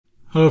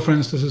Hello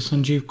friends, this is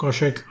Sanjeev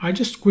Kaushik. I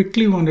just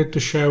quickly wanted to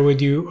share with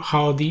you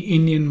how the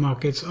Indian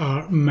markets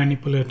are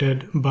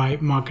manipulated by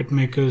market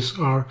makers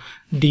or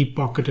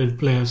deep-pocketed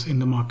players in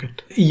the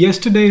market.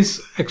 Yesterday's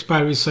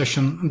expiry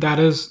session, that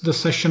is the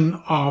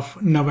session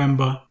of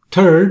November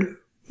 3rd,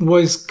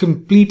 was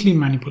completely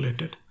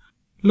manipulated.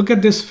 Look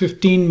at this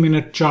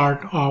 15-minute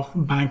chart of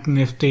Bank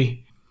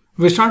Nifty.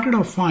 We started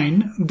off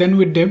fine, then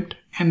we dipped,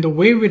 and the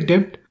way we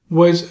dipped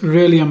was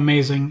really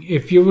amazing.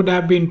 If you would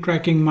have been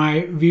tracking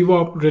my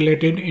VWAP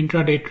related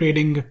intraday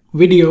trading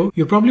video,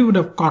 you probably would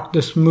have caught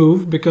this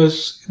move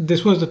because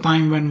this was the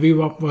time when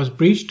VWAP was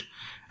breached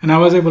and I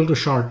was able to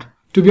short.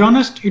 To be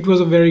honest, it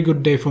was a very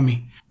good day for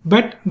me.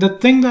 But the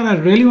thing that I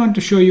really want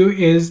to show you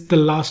is the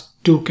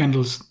last two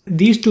candles.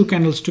 These two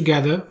candles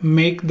together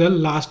make the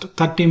last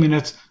 30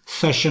 minutes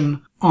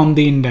session on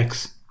the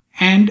index.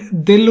 And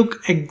they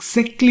look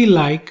exactly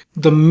like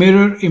the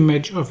mirror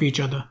image of each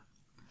other.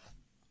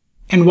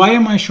 And why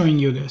am I showing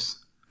you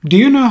this? Do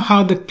you know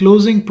how the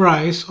closing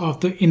price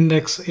of the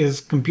index is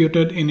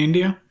computed in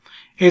India?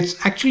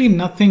 It's actually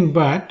nothing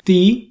but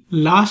the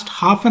last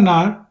half an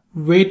hour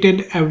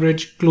weighted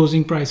average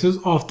closing prices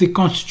of the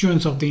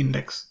constituents of the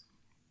index.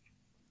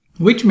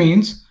 Which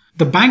means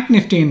the Bank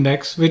Nifty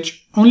index,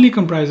 which only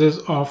comprises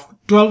of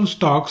 12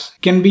 stocks,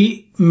 can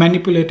be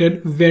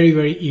manipulated very,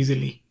 very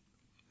easily.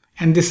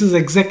 And this is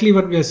exactly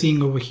what we are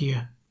seeing over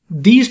here.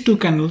 These two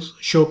candles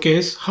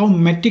showcase how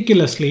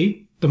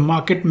meticulously the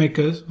market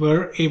makers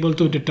were able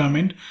to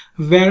determine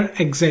where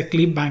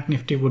exactly Bank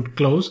Nifty would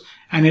close,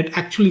 and it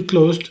actually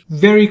closed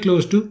very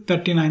close to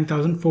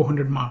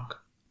 39,400 mark.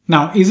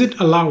 Now, is it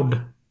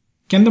allowed?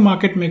 Can the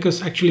market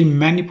makers actually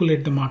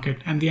manipulate the market?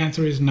 And the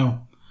answer is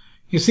no.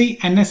 You see,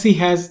 NSE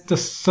has the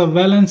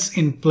surveillance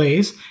in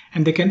place,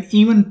 and they can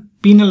even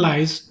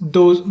penalize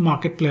those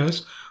market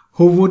players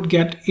who would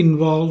get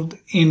involved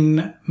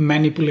in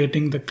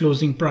manipulating the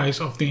closing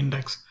price of the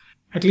index.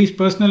 At least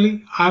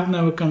personally, I've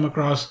never come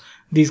across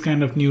these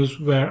kind of news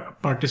where a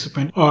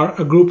participant or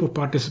a group of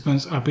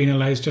participants are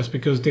penalized just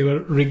because they were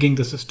rigging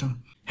the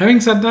system.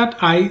 Having said that,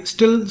 I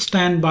still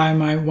stand by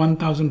my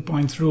 1000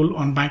 points rule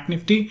on Bank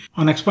Nifty.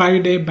 On expiry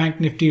day,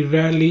 Bank Nifty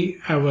rarely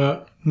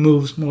ever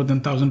moves more than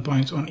 1000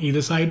 points on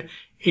either side.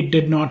 It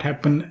did not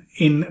happen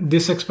in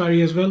this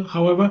expiry as well.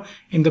 However,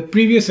 in the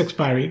previous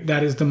expiry,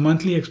 that is the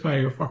monthly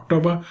expiry of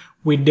October,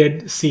 we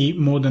did see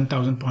more than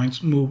 1000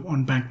 points move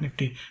on Bank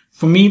Nifty.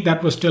 For me,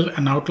 that was still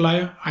an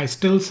outlier. I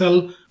still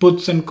sell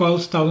puts and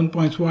calls 1000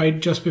 points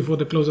wide just before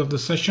the close of the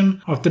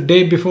session of the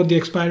day before the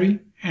expiry.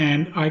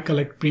 And I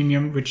collect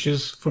premium, which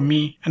is for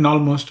me an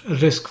almost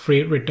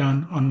risk-free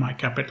return on my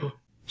capital.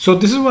 So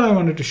this is what I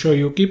wanted to show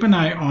you. Keep an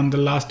eye on the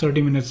last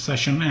 30 minutes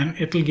session and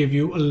it'll give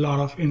you a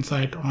lot of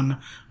insight on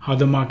how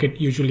the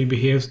market usually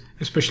behaves,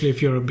 especially if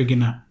you're a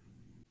beginner.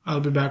 I'll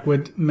be back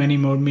with many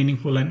more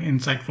meaningful and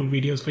insightful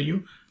videos for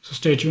you. So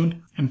stay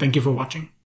tuned and thank you for watching.